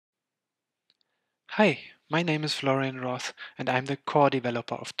Hi, my name is Florian Roth and I'm the core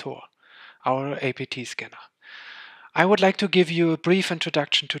developer of THOR, our APT scanner. I would like to give you a brief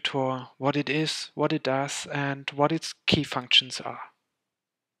introduction to THOR, what it is, what it does, and what its key functions are.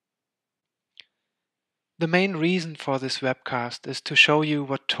 The main reason for this webcast is to show you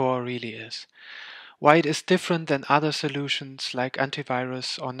what THOR really is, why it is different than other solutions like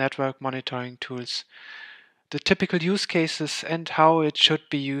antivirus or network monitoring tools, the typical use cases, and how it should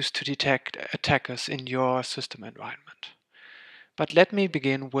be used to detect attackers in your system environment. But let me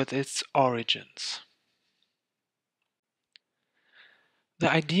begin with its origins.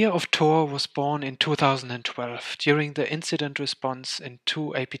 The idea of THOR was born in 2012 during the incident response in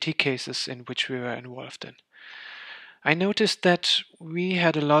two APT cases in which we were involved in. I noticed that we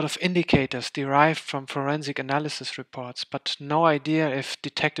had a lot of indicators derived from forensic analysis reports, but no idea if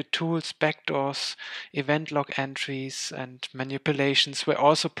detected tools, backdoors, event log entries, and manipulations were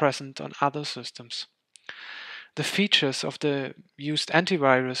also present on other systems. The features of the used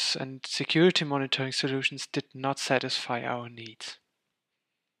antivirus and security monitoring solutions did not satisfy our needs.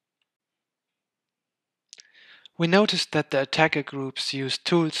 We noticed that the attacker groups use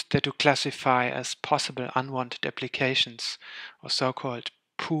tools that do classify as possible unwanted applications, or so-called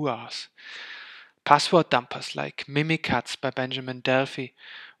PUAs. Password dumpers like Mimikatz by Benjamin Delphi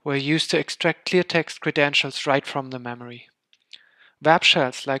were used to extract clear text credentials right from the memory. Web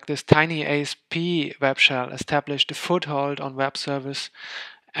shells like this tiny ASP web shell established a foothold on web servers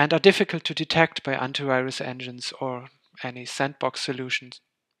and are difficult to detect by antivirus engines or any sandbox solutions.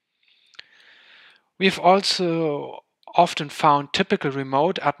 We've also often found typical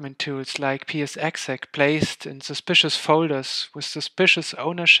remote admin tools like PSExec placed in suspicious folders with suspicious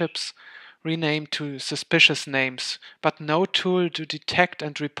ownerships renamed to suspicious names, but no tool to detect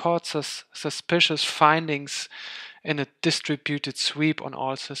and report suspicious findings in a distributed sweep on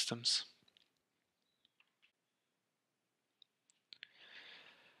all systems.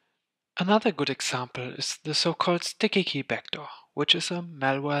 Another good example is the so-called sticky key backdoor, which is a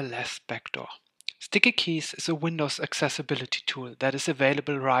malware-less backdoor. Sticky keys is a Windows accessibility tool that is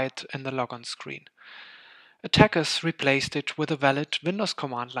available right in the logon screen. Attackers replaced it with a valid Windows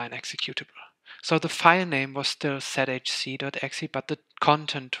command line executable. So the file name was still zhc.exe, but the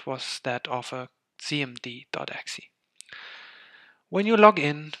content was that of a cmd.exe. When you log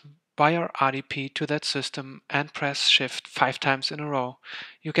in via RDP to that system and press Shift 5 times in a row,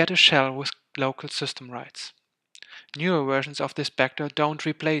 you get a shell with local system rights. Newer versions of this backdoor don't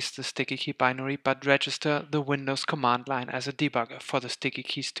replace the sticky key binary but register the Windows command line as a debugger for the sticky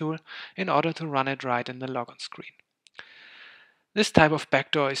keys tool in order to run it right in the logon screen. This type of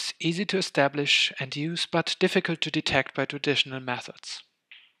backdoor is easy to establish and use but difficult to detect by traditional methods.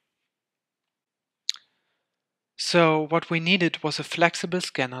 So what we needed was a flexible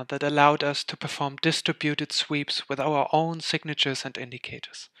scanner that allowed us to perform distributed sweeps with our own signatures and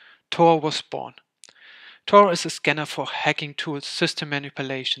indicators. THOR was born. THOR is a scanner for hacking tools, system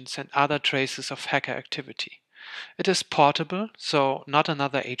manipulations, and other traces of hacker activity. It is portable, so not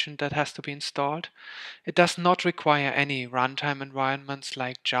another agent that has to be installed. It does not require any runtime environments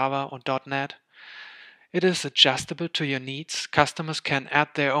like Java or .NET. It is adjustable to your needs. Customers can add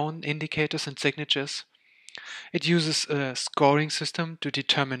their own indicators and signatures. It uses a scoring system to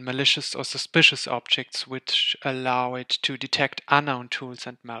determine malicious or suspicious objects, which allow it to detect unknown tools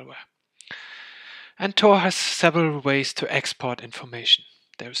and malware. And THOR has several ways to export information.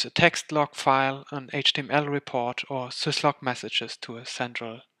 There is a text log file, an HTML report, or syslog messages to a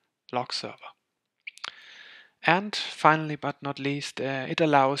central log server. And finally, but not least, it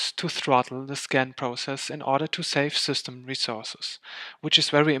allows to throttle the scan process in order to save system resources, which is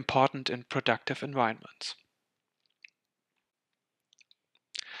very important in productive environments.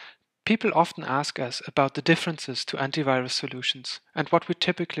 People often ask us about the differences to antivirus solutions, and what we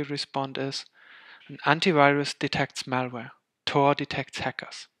typically respond is, an antivirus detects malware, THOR detects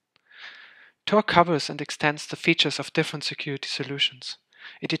hackers. THOR covers and extends the features of different security solutions.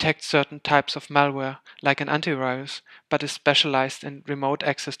 It detects certain types of malware, like an antivirus, but is specialized in remote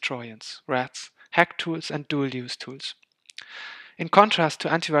access Trojans, rats, hack tools, and dual-use tools. In contrast to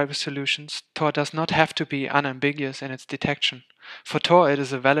antivirus solutions, THOR does not have to be unambiguous in its detection. For THOR, it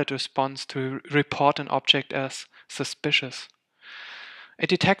is a valid response to report an object as suspicious. It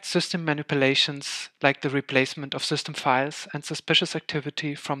detects system manipulations like the replacement of system files and suspicious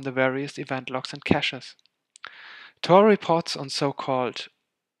activity from the various event logs and caches. THOR reports on so-called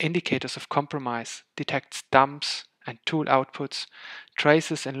indicators of compromise, detects dumps and tool outputs,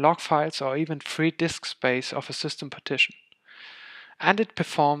 traces in log files or even free disk space of a system partition. And it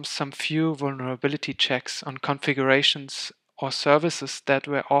performs some few vulnerability checks on configurations or services that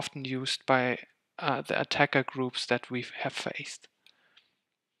were often used by the attacker groups that we have faced.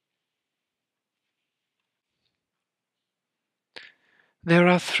 There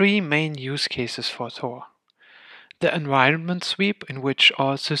are three main use cases for THOR. The environment sweep, in which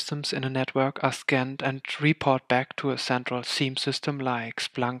all systems in a network are scanned and report back to a central SIEM system like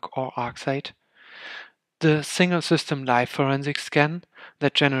Splunk or ArcSight. The single system live forensic scan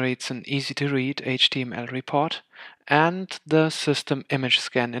that generates an easy-to-read HTML report, and the system image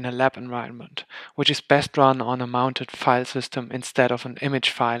scan in a lab environment, which is best run on a mounted file system instead of an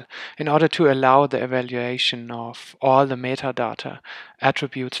image file in order to allow the evaluation of all the metadata,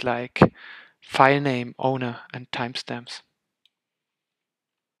 attributes like file name, owner, and timestamps.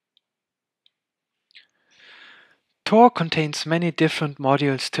 THOR contains many different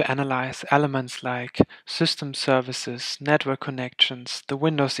modules to analyze elements like system services, network connections, the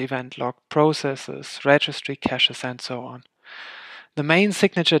Windows event log, processes, registry caches, and so on. The main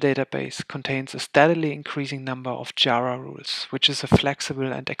signature database contains a steadily increasing number of YARA rules, which is a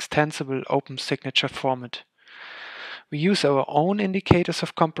flexible and extensible open signature format. We use our own indicators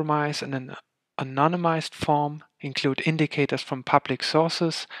of compromise in an anonymized form, include indicators from public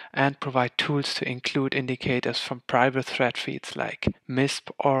sources, and provide tools to include indicators from private thread feeds like MISP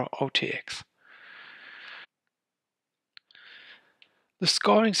or OTX. The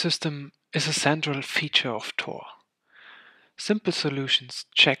scoring system is a central feature of THOR. Simple solutions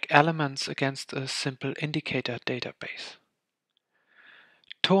check elements against a simple indicator database.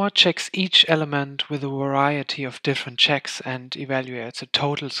 THOR checks each element with a variety of different checks and evaluates a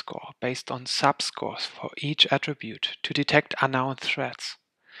total score based on subscores for each attribute to detect unknown threats.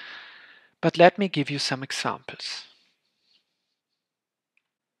 But let me give you some examples.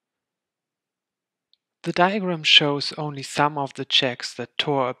 The diagram shows only some of the checks that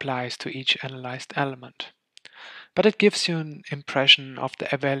THOR applies to each analyzed element, but it gives you an impression of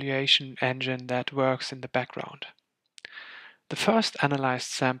the evaluation engine that works in the background. The first analyzed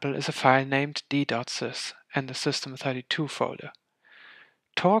sample is a file named d.sys in the system32 folder.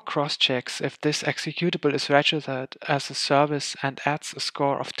 THOR cross-checks if this executable is registered as a service and adds a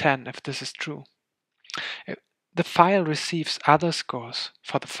score of 10 if this is true. The file receives other scores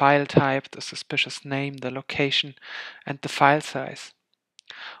for the file type, the suspicious name, the location, and the file size.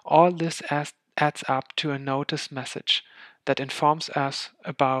 All this adds up to a notice message that informs us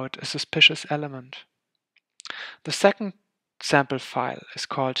about a suspicious element. The second sample file is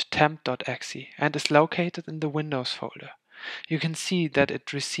called temp.exe and is located in the Windows folder. You can see that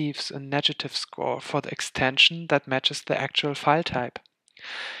it receives a negative score for the extension that matches the actual file type.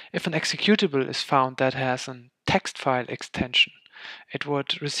 If an executable is found that has a text file extension, it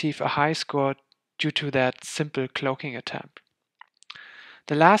would receive a high score due to that simple cloaking attempt.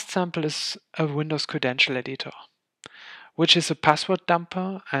 The last sample is a Windows credential editor, which is a password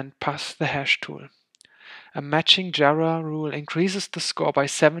dumper and pass the hash tool. A matching YARA rule increases the score by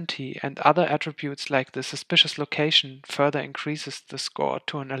 70, and other attributes like the suspicious location further increases the score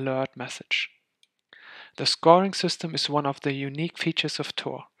to an alert message. The scoring system is one of the unique features of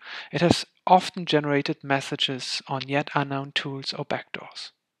THOR. It has often generated messages on yet unknown tools or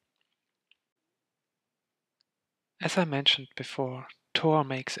backdoors. As I mentioned before, THOR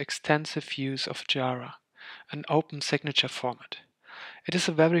makes extensive use of YARA, an open signature format. It is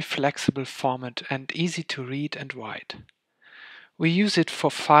a very flexible format and easy to read and write. We use it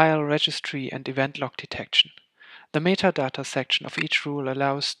for file, registry, and event log detection. The metadata section of each rule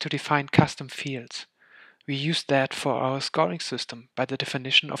allows to define custom fields. We use that for our scoring system by the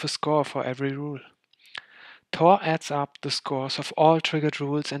definition of a score for every rule. THOR adds up the scores of all triggered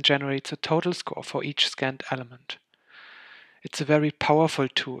rules and generates a total score for each scanned element. It's a very powerful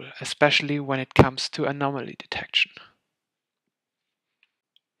tool, especially when it comes to anomaly detection.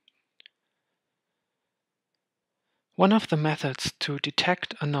 One of the methods to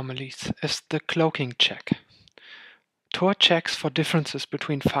detect anomalies is the cloaking check. THOR checks for differences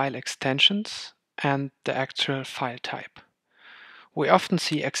between file extensions and the actual file type. We often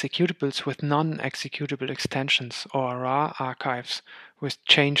see executables with non-executable extensions or RAR archives with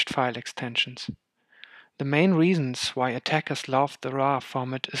changed file extensions. The main reasons why attackers love the RAR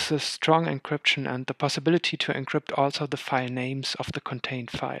format is the strong encryption and the possibility to encrypt also the file names of the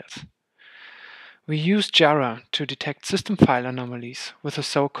contained files. We use YARA to detect system file anomalies with a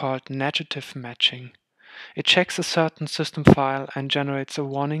so-called negative matching. It checks a certain system file and generates a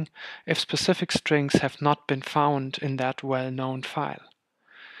warning if specific strings have not been found in that well-known file.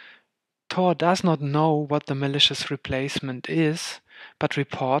 THOR does not know what the malicious replacement is, but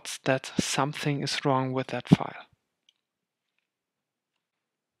reports that something is wrong with that file.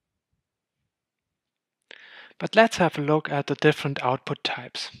 But let's have a look at the different output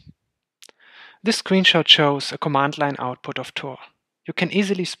types. This screenshot shows a command line output of THOR. You can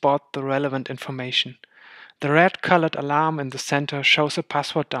easily spot the relevant information. The red colored alarm in the center shows a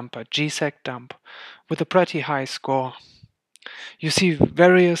password dumper, gsec dump, with a pretty high score. You see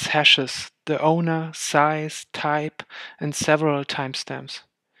various hashes, the owner, size, type, and several timestamps.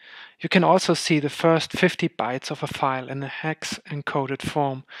 You can also see the first 50 bytes of a file in a hex-encoded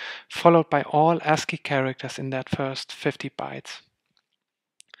form, followed by all ASCII characters in that first 50 bytes.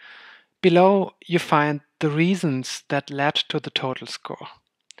 Below, you find the reasons that led to the total score.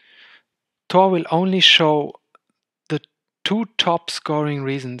 THOR will only show the 2 top scoring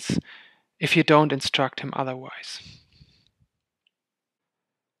reasons if you don't instruct him otherwise.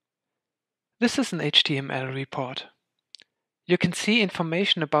 This is an HTML report. You can see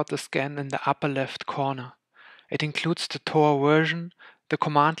information about the scan in the upper left corner. It includes the THOR version, the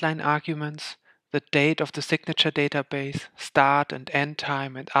command line arguments, the date of the signature database, start and end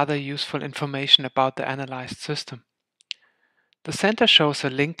time, and other useful information about the analyzed system. The center shows a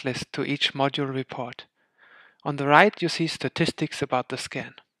linked list to each module report. On the right, you see statistics about the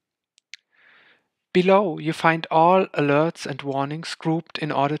scan. Below, you find all alerts and warnings grouped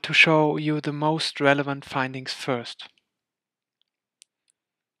in order to show you the most relevant findings first.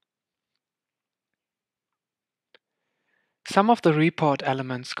 Some of the report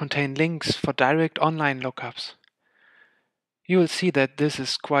elements contain links for direct online lookups. You will see that this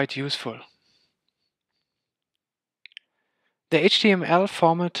is quite useful. The HTML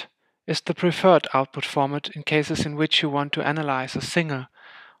format is the preferred output format in cases in which you want to analyze a single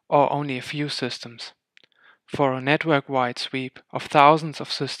or only a few systems. For a network-wide sweep of thousands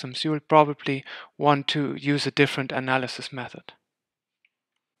of systems, you will probably want to use a different analysis method.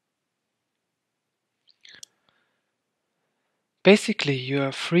 Basically, you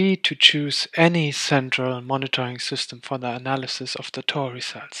are free to choose any central monitoring system for the analysis of the THOR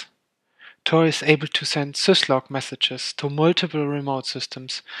results. THOR is able to send syslog messages to multiple remote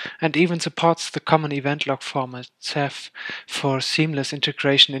systems and even supports the common event log format Ceph for seamless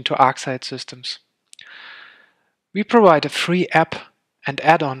integration into ArcSight systems. We provide a free app and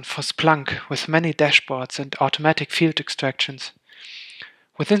add-on for Splunk with many dashboards and automatic field extractions.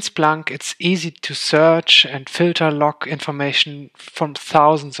 Within Splunk, it's easy to search and filter log information from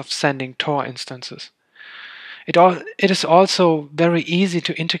thousands of sending THOR instances. It is also very easy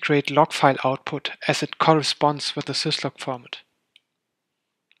to integrate log file output as it corresponds with the syslog format.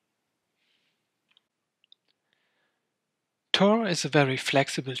 THOR is a very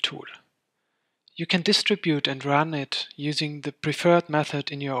flexible tool. You can distribute and run it using the preferred method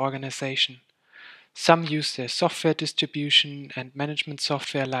in your organization. Some use their software distribution and management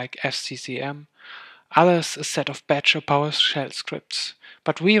software like SCCM, others a set of batch or PowerShell scripts,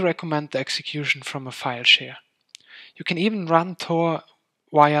 but we recommend the execution from a file share. You can even run THOR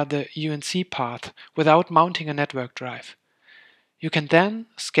via the UNC path without mounting a network drive. You can then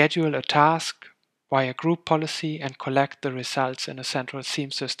schedule a task via group policy and collect the results in a central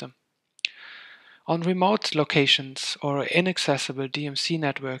theme system. On remote locations or inaccessible DMC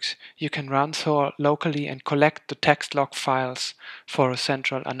networks, you can run THOR locally and collect the text log files for a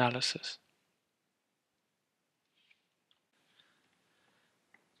central analysis.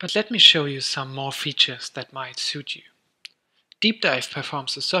 But let me show you some more features that might suit you. Deep Dive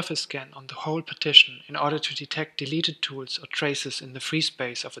performs a surface scan on the whole partition in order to detect deleted tools or traces in the free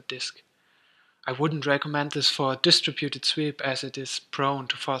space of a disk. I wouldn't recommend this for a distributed sweep as it is prone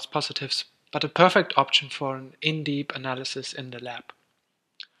to false positives, but a perfect option for an in-deep analysis in the lab.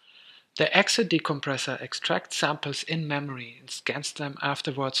 The exit decompressor extracts samples in memory and scans them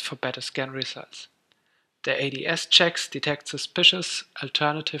afterwards for better scan results. The ADS checks detect suspicious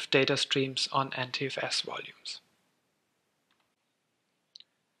alternative data streams on NTFS volumes.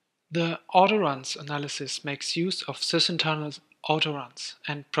 The autoruns analysis makes use of sysinternal autoruns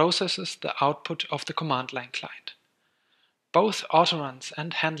and processes the output of the command line client. Both autoruns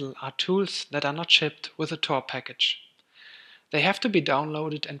and handle are tools that are not shipped with a THOR package. They have to be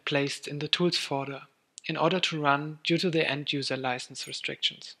downloaded and placed in the tools folder in order to run due to the end-user license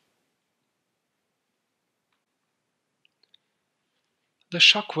restrictions. The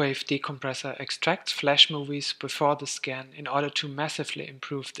Shockwave decompressor extracts flash movies before the scan in order to massively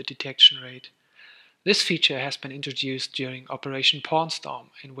improve the detection rate. This feature has been introduced during Operation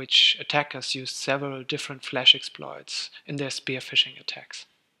Pornstorm, in which attackers used several different flash exploits in their spear phishing attacks.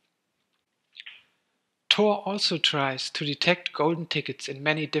 THOR also tries to detect golden tickets in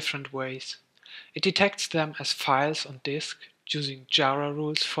many different ways. It detects them as files on disk, using YARA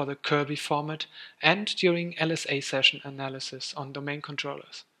rules for the Kirby format, and during LSA session analysis on domain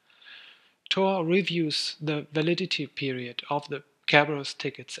controllers. THOR reviews the validity period of the Kerberos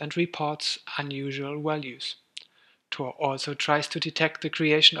tickets and reports unusual values. THOR also tries to detect the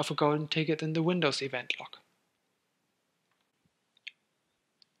creation of a golden ticket in the Windows event log.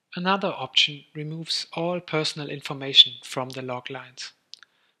 Another option removes all personal information from the log lines.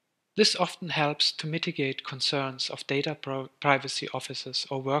 This often helps to mitigate concerns of data privacy officers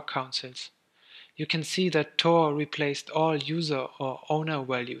or work councils. You can see that THOR replaced all user or owner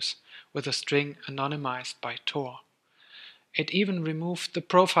values with a string anonymized by THOR. It even removed the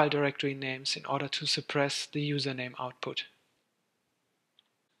profile directory names in order to suppress the username output.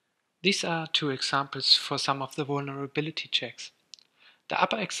 These are two examples for some of the vulnerability checks. The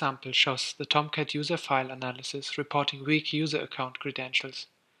upper example shows the Tomcat user file analysis reporting weak user account credentials.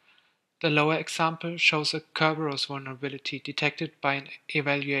 The lower example shows a Kerberos vulnerability detected by an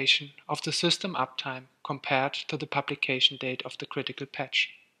evaluation of the system uptime compared to the publication date of the critical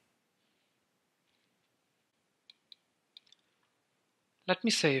patch. Let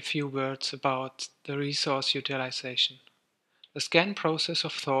me say a few words about the resource utilization. The scan process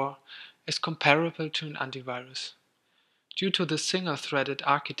of THOR is comparable to an antivirus. Due to the single-threaded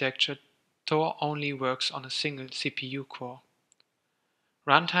architecture, THOR only works on a single CPU core.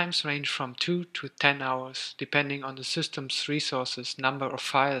 Runtimes range from 2 to 10 hours, depending on the system's resources, number of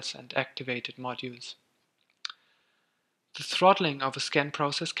files, and activated modules. The throttling of a scan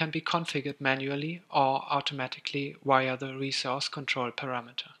process can be configured manually or automatically via the resource control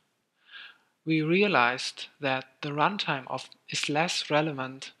parameter. We realized that the runtime is less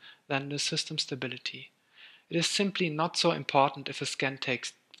relevant than the system stability. It is simply not so important if a scan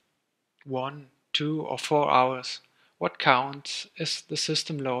takes 1, 2, or 4 hours. What counts is the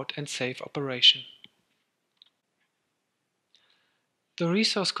system load and safe operation. The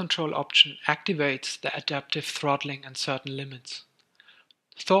resource control option activates the adaptive throttling and certain limits.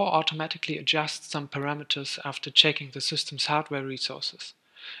 THOR automatically adjusts some parameters after checking the system's hardware resources.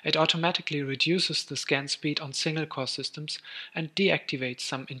 It automatically reduces the scan speed on single-core systems and deactivates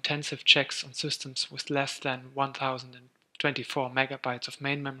some intensive checks on systems with less than 1024 megabytes of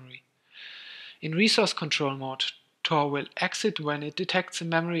main memory. In resource control mode, THOR will exit when it detects a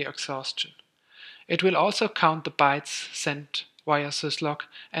memory exhaustion. It will also count the bytes sent via syslog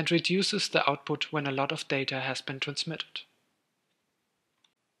and reduces the output when a lot of data has been transmitted.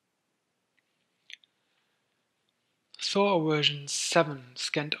 THOR version 7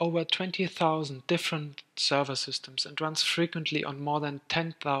 scanned over 20,000 different server systems and runs frequently on more than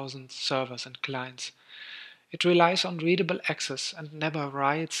 10,000 servers and clients. It relies on readable access and never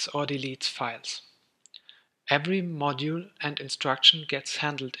writes or deletes files. Every module and instruction gets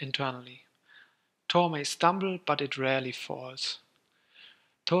handled internally. THOR may stumble, but it rarely falls.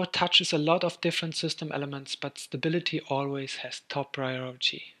 THOR touches a lot of different system elements, but stability always has top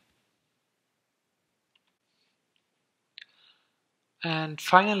priority. And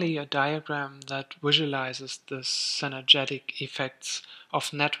finally, a diagram that visualizes the synergetic effects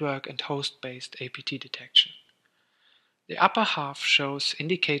of network and host-based APT detection. The upper half shows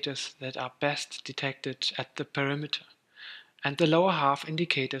indicators that are best detected at the perimeter, and the lower half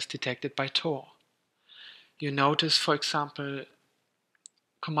indicators detected by THOR. You notice, for example,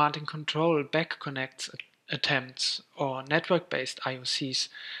 command and control back connects attempts or network-based IOCs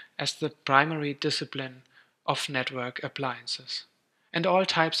as the primary discipline of network appliances, and all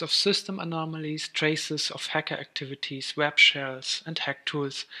types of system anomalies, traces of hacker activities, web shells, and hack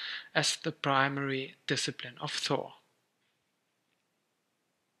tools as the primary discipline of THOR.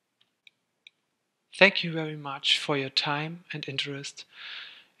 Thank you very much for your time and interest.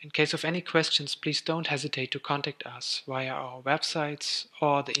 In case of any questions, please don't hesitate to contact us via our websites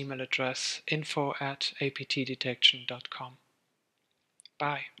or the email address info@aptdetection.com.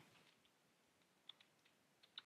 Bye.